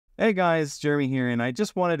Hey guys, Jeremy here, and I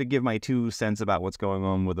just wanted to give my 2 cents about what's going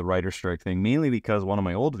on with the writer strike thing, mainly because one of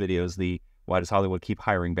my old videos, the Why Does Hollywood Keep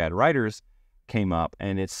Hiring Bad Writers, came up,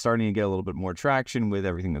 and it's starting to get a little bit more traction with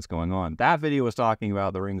everything that's going on. That video was talking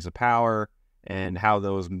about the Rings of Power and how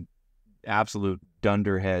those absolute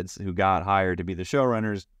dunderheads who got hired to be the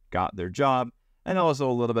showrunners got their job, and also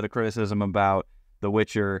a little bit of criticism about The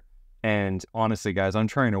Witcher. And honestly, guys, I'm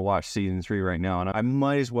trying to watch season 3 right now, and I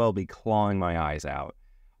might as well be clawing my eyes out.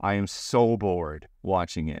 I am so bored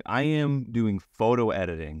watching it. I am doing photo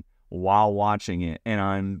editing while watching it, and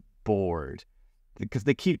I'm bored because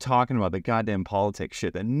they keep talking about the goddamn politics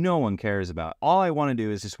shit that no one cares about. All I want to do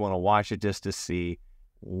is just want to watch it just to see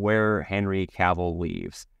where Henry Cavill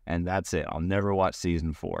leaves, and that's it. I'll never watch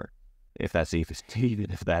season 4, if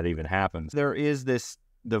that even happens. There is this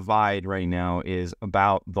divide right now is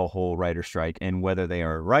about the whole writer strike and whether they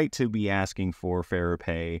are right to be asking for fairer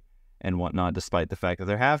pay and whatnot, despite the fact that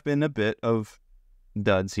there have been a bit of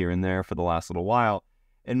duds here and there for the last little while.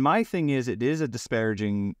 And my thing is, it is a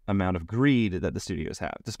disparaging amount of greed that the studios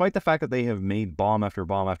have. Despite the fact that they have made bomb after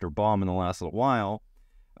bomb after bomb in the last little while,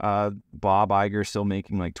 Bob Iger is still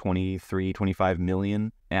making like 23, 25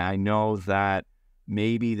 million. And I know that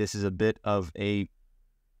maybe this is a bit of a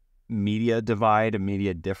media divide, a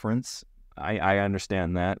media difference. I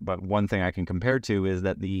understand that. But one thing I can compare to is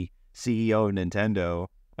that the CEO of Nintendo,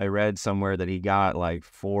 I read somewhere that he got like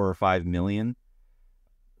 4 or 5 million.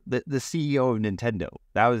 The CEO of Nintendo,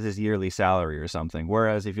 that was his yearly salary or something.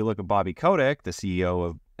 Whereas if you look at Bobby Kotick, the CEO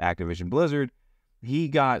of Activision Blizzard, he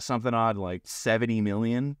got something odd like 70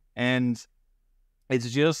 million. And it's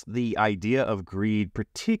just the idea of greed,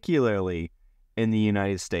 particularly in the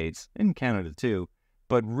United States, in Canada too,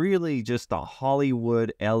 but really just the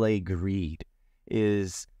Hollywood LA greed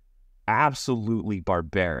is absolutely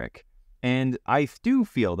barbaric. And I do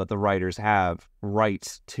feel that the writers have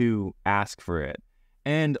rights to ask for it.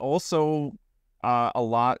 And also, a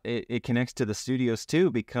lot, it connects to the studios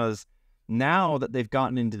too, because now that they've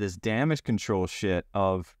gotten into this damage control shit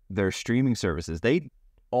of their streaming services, they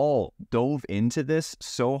all dove into this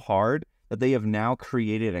so hard that they have now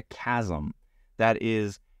created a chasm that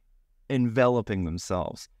is enveloping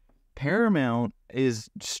themselves. Paramount is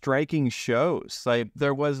striking shows. Like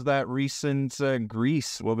there was that recent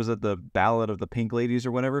Grease, what was it, the Ballad of the Pink Ladies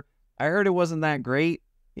or whatever. I heard it wasn't that great.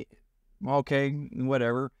 Okay,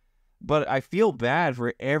 whatever. But I feel bad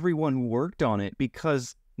for everyone who worked on it,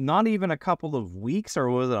 because not even a couple of weeks, or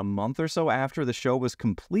was it a month or so after the show was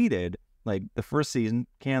completed, like the first season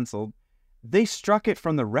canceled, they struck it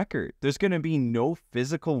from the record. There's going to be no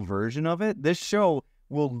physical version of it. This show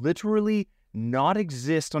will literally not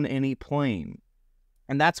exist on any plane.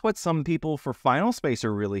 And that's what some people for Final Space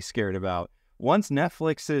are really scared about. Once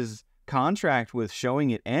Netflix's contract with showing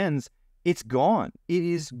it ends, it's gone. It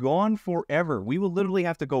is gone forever. We will literally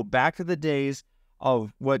have to go back to the days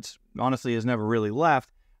of what honestly has never really left,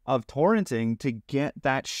 of torrenting to get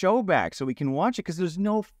that show back so we can watch it, because there's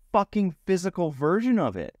no fucking physical version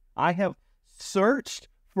of it. I have searched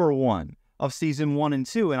for one of season 1 and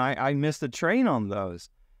 2, and I missed the train on those.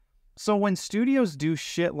 So when studios do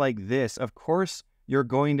shit like this, of course, you're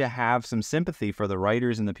going to have some sympathy for the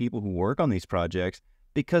writers and the people who work on these projects,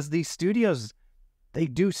 because these studios, they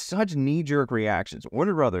do such knee-jerk reactions.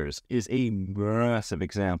 Warner Brothers is a massive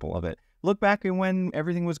example of it. Look back at when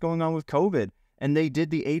everything was going on with COVID, and they did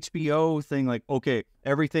the HBO thing like, okay,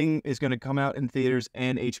 everything is going to come out in theaters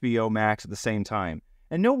and HBO Max at the same time.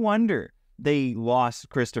 And no wonder they lost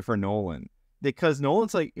Christopher Nolan, because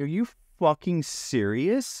Nolan's like, are you fucking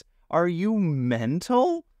serious? Are you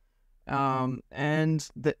mental? And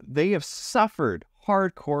they have suffered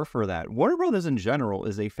hardcore for that. Warner Brothers in general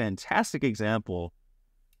is a fantastic example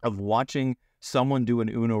of watching someone do an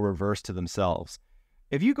Uno reverse to themselves.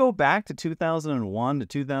 If you go back to 2001 to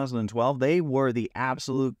 2012, they were the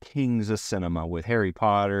absolute kings of cinema with Harry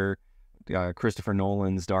Potter, Christopher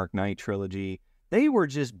Nolan's Dark Knight trilogy. They were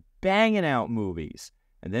just banging out movies.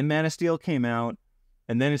 And then Man of Steel came out,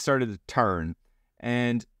 and then it started to turn.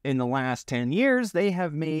 And in the last 10 years, they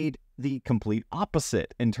have made the complete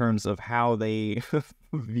opposite in terms of how they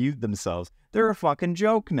viewed themselves. They're a fucking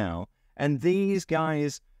joke now. And these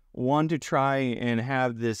guys want to try and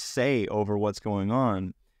have this say over what's going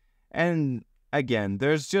on. And again,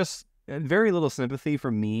 there's just very little sympathy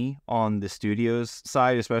from me on the studio's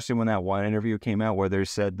side, especially when that one interview came out where they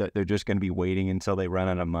said that they're just going to be waiting until they run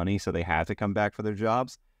out of money so they have to come back for their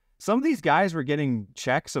jobs. Some of these guys were getting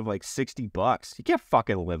checks of like $60. You can't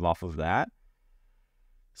fucking live off of that.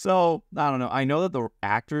 So, I don't know. I know that the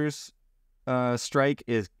actors strike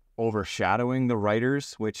is overshadowing the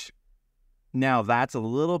writers, which Now, that's a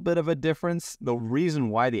little bit of a difference. The reason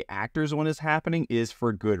why the actors one is happening is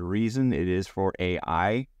for good reason. It is for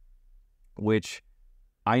AI, which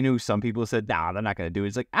I knew some people said, nah, they're not going to do it.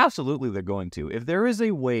 It's like, absolutely they're going to. If there is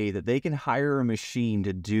a way that they can hire a machine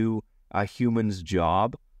to do a human's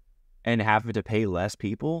job and have it to pay less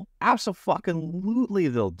people, absolutely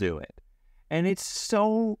they'll do it. And it's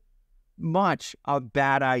so much a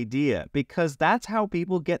bad idea because that's how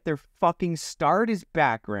people get their fucking start is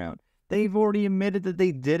background. They've already admitted that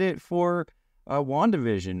they did it for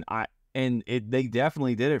WandaVision. They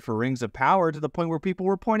definitely did it for Rings of Power to the point where people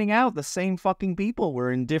were pointing out the same fucking people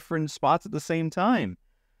were in different spots at the same time.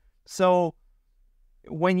 So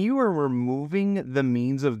when you are removing the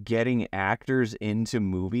means of getting actors into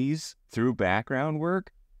movies through background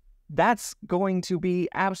work, that's going to be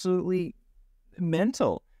absolutely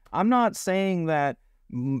mental. I'm not saying that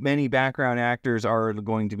many background actors are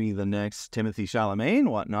going to be the next Timothée Chalamet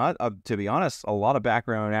and whatnot. To be honest, a lot of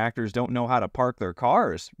background actors don't know how to park their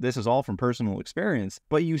cars. This is all from personal experience.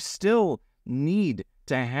 But you still need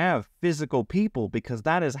to have physical people because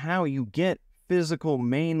that is how you get physical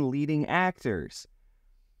main leading actors.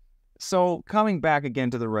 So coming back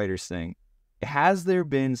again to the writers thing, has there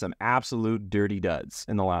been some absolute dirty duds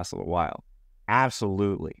in the last little while?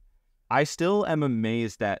 Absolutely. I still am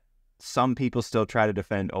amazed that some people still try to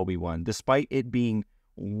defend Obi-Wan, despite it being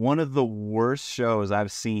one of the worst shows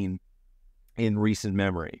I've seen in recent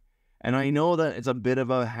memory. And I know that it's a bit of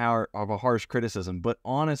a harsh criticism, but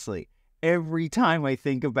honestly, every time I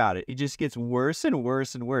think about it, it just gets worse and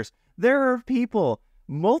worse and worse. There are people,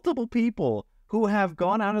 multiple people, who have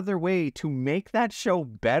gone out of their way to make that show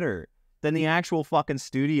better than the actual fucking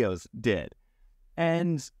studios did.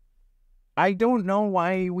 And I don't know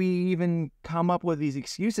why we even come up with these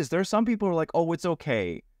excuses. There are some people who are like, oh, it's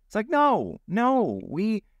okay. It's like, no,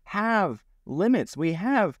 we have limits. We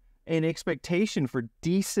have an expectation for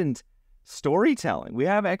decent storytelling. We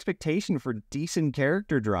have expectation for decent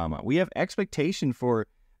character drama. We have expectation for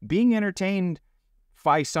being entertained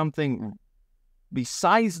by something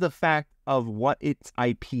besides the fact of what its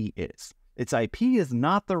IP is. Its IP is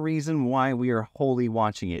not the reason why we are wholly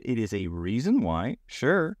watching it. It is a reason why,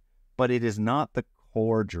 sure, but it is not the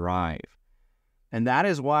core drive. And that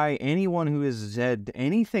is why anyone who has said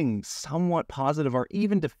anything somewhat positive or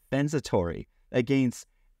even defensatory against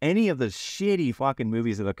any of the shitty fucking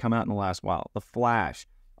movies that have come out in the last while, The Flash,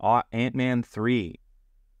 Ant-Man 3,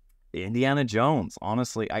 Indiana Jones,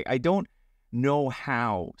 honestly, I don't know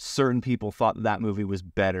how certain people thought that movie was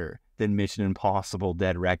better than Mission Impossible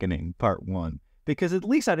Dead Reckoning Part 1. Because at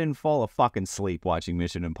least I didn't fall a fucking sleep watching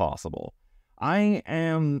Mission Impossible. I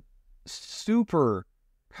am super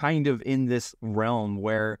kind of in this realm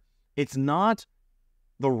where it's not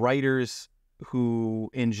the writers who,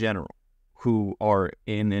 in general, who are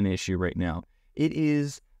in an issue right now. It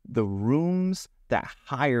is the rooms that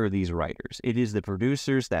hire these writers. It is the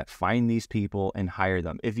producers that find these people and hire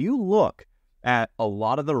them. If you look at a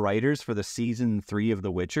lot of the writers for the season 3 of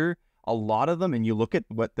The Witcher, a lot of them, and you look at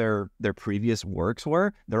what their previous works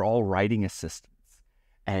were, they're all writing assistants.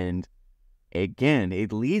 And again,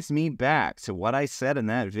 it leads me back to what I said in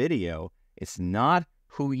that video. It's not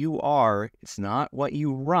who you are. It's not what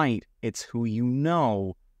you write. It's who you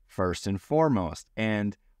know first and foremost.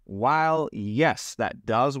 And while, yes, that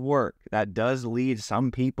does work, that does lead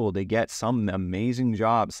some people to get some amazing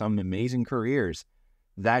jobs, some amazing careers,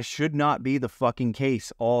 that should not be the fucking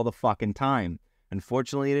case all the fucking time.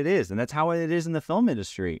 Unfortunately, it is. And that's how it is in the film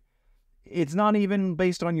industry. It's not even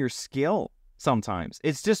based on your skill. Sometimes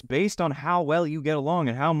it's just based on how well you get along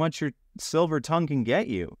and how much your silver tongue can get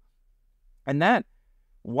you. And that,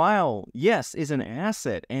 while yes, is an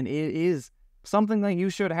asset and it is something that you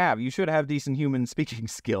should have decent human speaking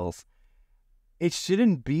skills. It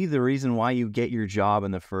shouldn't be the reason why you get your job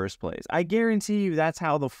in the first place. I guarantee you that's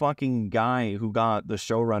how the fucking guy who got the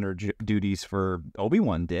showrunner duties for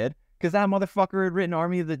Obi-Wan did, because that motherfucker had written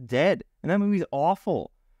Army of the Dead and that movie's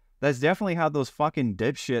awful. That's definitely how those fucking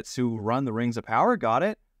dipshits who run the Rings of Power got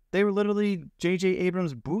it. They were literally J.J.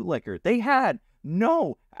 Abrams' bootlicker. They had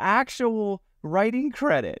no actual writing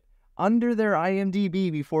credit under their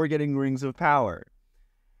IMDb before getting Rings of Power.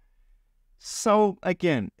 So,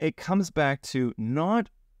 again, it comes back to not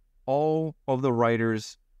all of the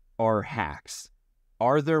writers are hacks.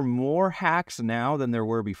 Are there more hacks now than there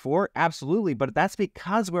were before? Absolutely, but that's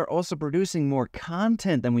because we're also producing more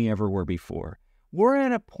content than we ever were before. We're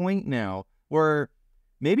at a point now where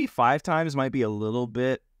maybe 5 times might be a little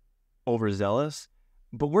bit overzealous,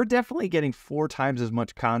 but we're definitely getting 4 times as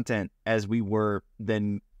much content as we were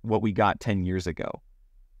than what we got 10 years ago.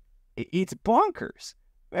 It's bonkers.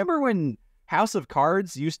 Remember when House of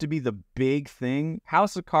Cards used to be the big thing.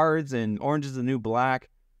 House of Cards and Orange is the New Black.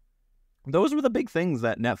 Those were the big things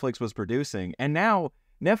that Netflix was producing. And now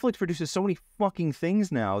Netflix produces so many fucking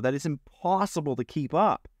things now that it's impossible to keep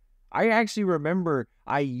up. I actually remember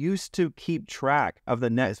I used to keep track of the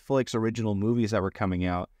Netflix original movies that were coming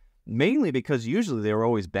out, mainly because usually they were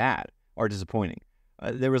always bad or disappointing.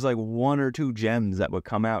 There was like 1 or 2 gems that would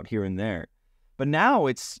come out here and there. But now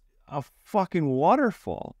it's a fucking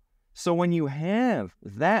waterfall. So when you have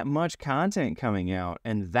that much content coming out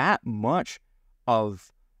and that much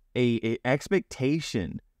of a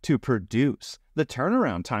expectation to produce, the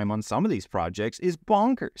turnaround time on some of these projects is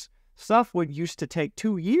bonkers. Stuff what used to take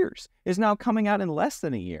 2 years is now coming out in less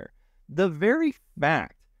than a year. The very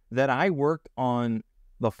fact that I worked on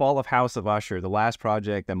The Fall of House of Usher, the last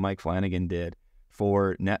project that Mike Flanagan did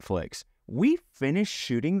for Netflix, we finished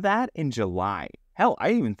shooting that in July. Hell,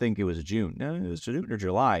 I even think it was June. No, it was June or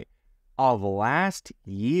July of last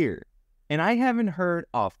year. And I haven't heard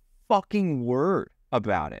a fucking word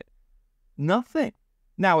about it. Nothing.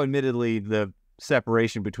 Now, admittedly, the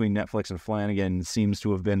separation between Netflix and Flanagan seems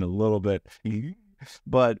to have been a little bit,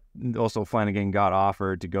 but also Flanagan got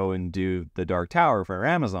offered to go and do The Dark Tower for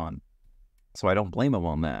Amazon, so I don't blame him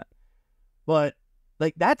on that. But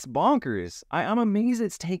like, that's bonkers. I'm amazed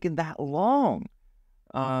it's taken that long.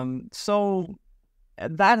 So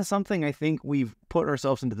that is something I think we've put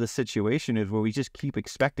ourselves into this situation, is where we just keep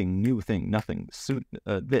expecting new thing, nothing, soon,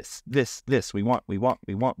 this, we want.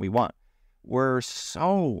 We're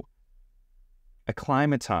so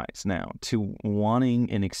acclimatized now to wanting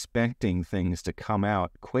and expecting things to come out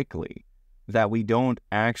quickly that we don't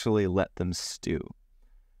actually let them stew.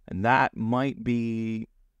 And that might be,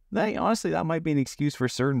 honestly, that might be an excuse for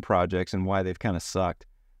certain projects and why they've kind of sucked.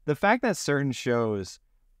 The fact that certain shows,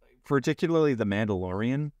 particularly The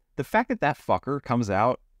Mandalorian, the fact that that fucker comes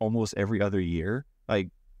out almost every other year, like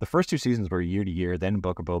the first 2 seasons were year to year, then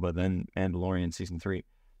Book of Boba, then Mandalorian season 3.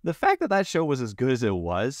 The fact that that show was as good as it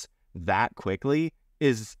was that quickly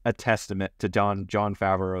is a testament to Jon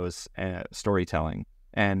Favreau's storytelling,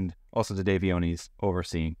 and also to Dave Filoni's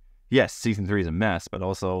overseeing. Yes, season 3 is a mess, but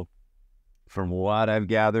also, from what I've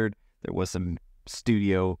gathered, there was some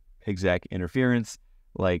studio exec interference.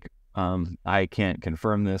 Like, I can't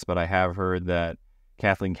confirm this, but I have heard that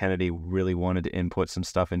Kathleen Kennedy really wanted to input some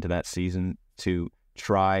stuff into that season to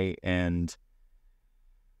try and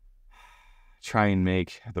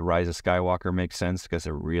make The Rise of Skywalker make sense, because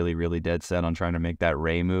they're really, really dead set on trying to make that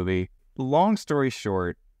Rey movie. Long story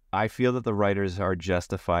short, I feel that the writers are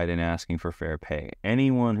justified in asking for fair pay.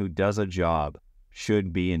 Anyone who does a job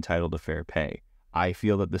should be entitled to fair pay. I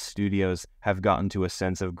feel that the studios have gotten to a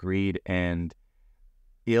sense of greed and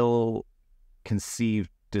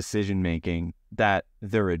ill-conceived decision-making that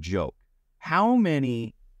they're a joke. How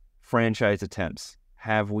many franchise attempts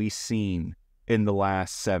have we seen in the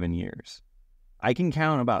last 7 years? I can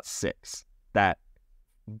count about 6 that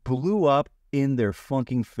blew up in their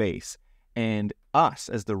fucking face, and us,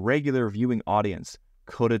 as the regular viewing audience,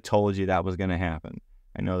 could have told you that was going to happen.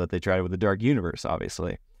 I know that they tried it with the Dark Universe,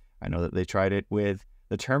 obviously. I know that they tried it with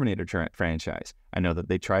the Terminator franchise. I know that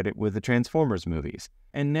they tried it with the Transformers movies.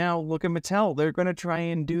 And now look at Mattel. They're going to try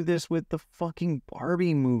and do this with the fucking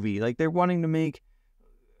Barbie movie. Like, they're wanting to make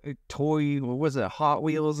a toy, what was it, Hot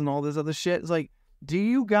Wheels and all this other shit. It's like, do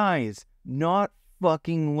you guys not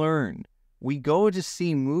fucking learn? We go to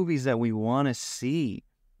see movies that we want to see,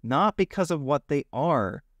 not because of what they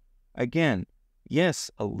are. Again,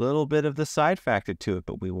 yes, a little bit of the side factor to it,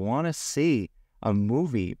 but we want to see a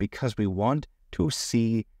movie because we want to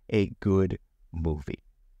see a good movie.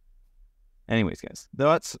 Anyways, guys,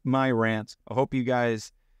 that's my rant. I hope you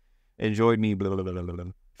guys enjoyed me for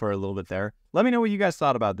a little bit there. Let me know what you guys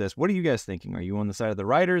thought about this. What are you guys thinking? Are you on the side of the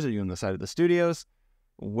writers? Are you on the side of the studios?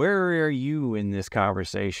 Where are you in this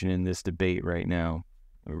conversation, in this debate right now?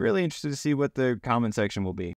 I'm really interested to see what the comment section will be.